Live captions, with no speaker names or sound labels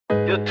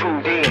You're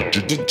tuned in to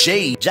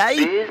JBizzMusic.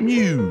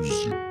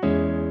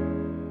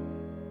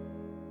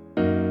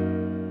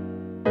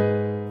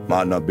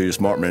 Might not be a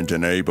smart man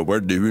today, but we're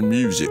doing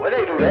music. Where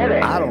they do that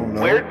at? I don't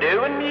know. We're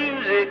doing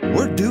music.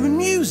 We're doing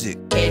music.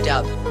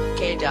 K-Dub,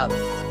 K-Dub, K-Dub.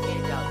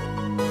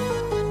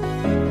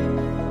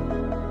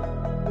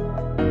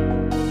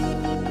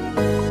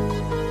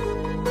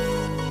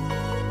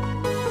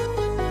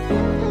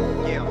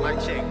 Yeah, mic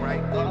check,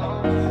 right?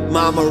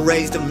 Mama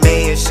raised a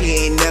man, she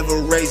ain't never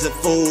raised a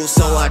fool,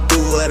 so I do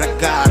what I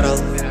gotta.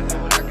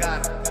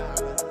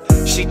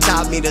 She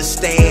taught me to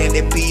stand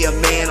and be a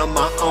man on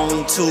my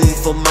own too,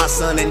 for my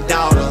son and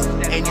daughter.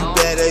 And you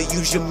better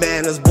use your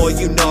manners, boy,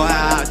 you know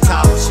how I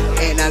taught you.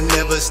 And I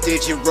never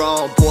steered you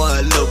wrong,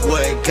 boy, look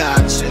where it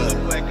got you.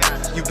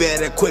 You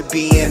better quit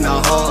being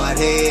a hard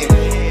head.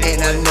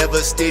 And I never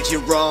steered you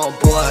wrong,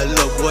 boy,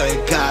 look where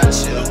it got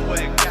you.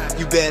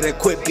 You better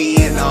quit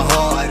being a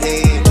hard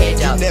head.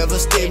 You never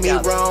steered me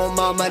wrong,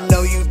 mama,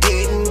 no you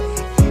didn't.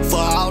 For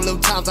all them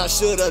times I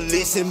should've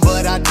listened,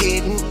 but I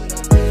didn't.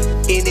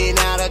 In and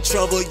out of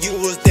trouble, you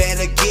was there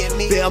to get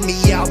me. Bail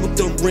me out with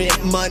the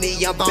rent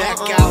money, I'm back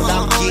out,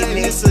 I'm getting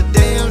it. It's a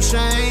damn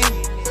shame.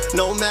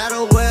 No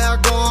matter where I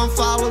go, I'm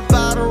followed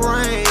by the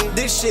rain.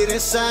 This shit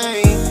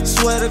insane,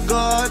 swear to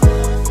God.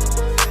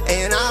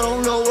 And I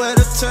don't know where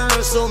to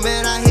turn, so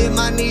man, I hit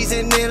my knees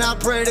and then I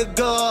pray to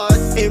God.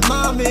 And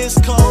mama, it's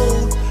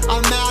cold,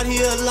 I'm out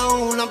here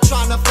alone. I'm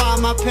trying to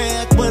find my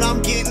path, but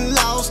I'm getting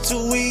lost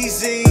too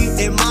easy.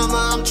 And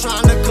mama, I'm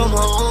trying to come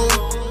home,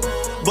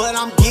 but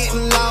I'm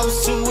getting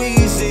lost too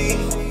easy,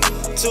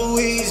 too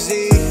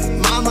easy.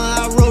 Mama,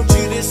 I wrote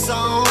you this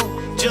song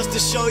just to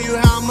show you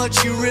how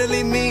much you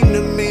really mean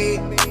to me,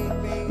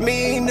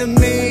 mean to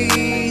me.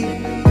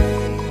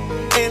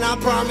 And I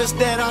promise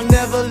that I'll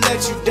never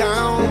let you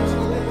down.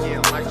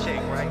 Yeah, mic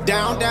check, right?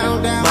 Down,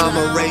 down, down.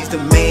 Mama raised a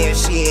man,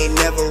 she ain't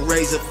never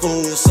raised a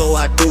fool, so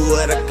I do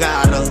what I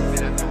gotta.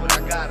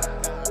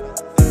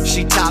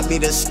 She taught me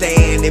to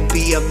stand and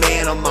be a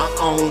man on my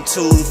own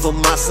too, for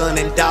my son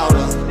and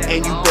daughter.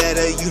 And you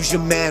better use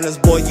your manners,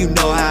 boy, you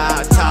know how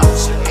I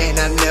taught you. And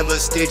I never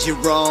steered you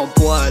wrong,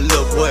 boy,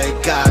 look where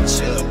it got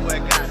you.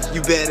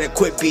 You better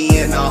quit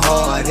being a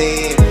hard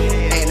head.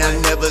 And I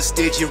never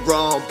steered you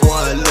wrong,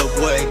 boy, look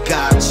where it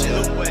got you.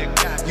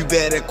 You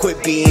better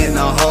quit being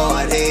a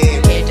hard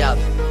head. K-Dub.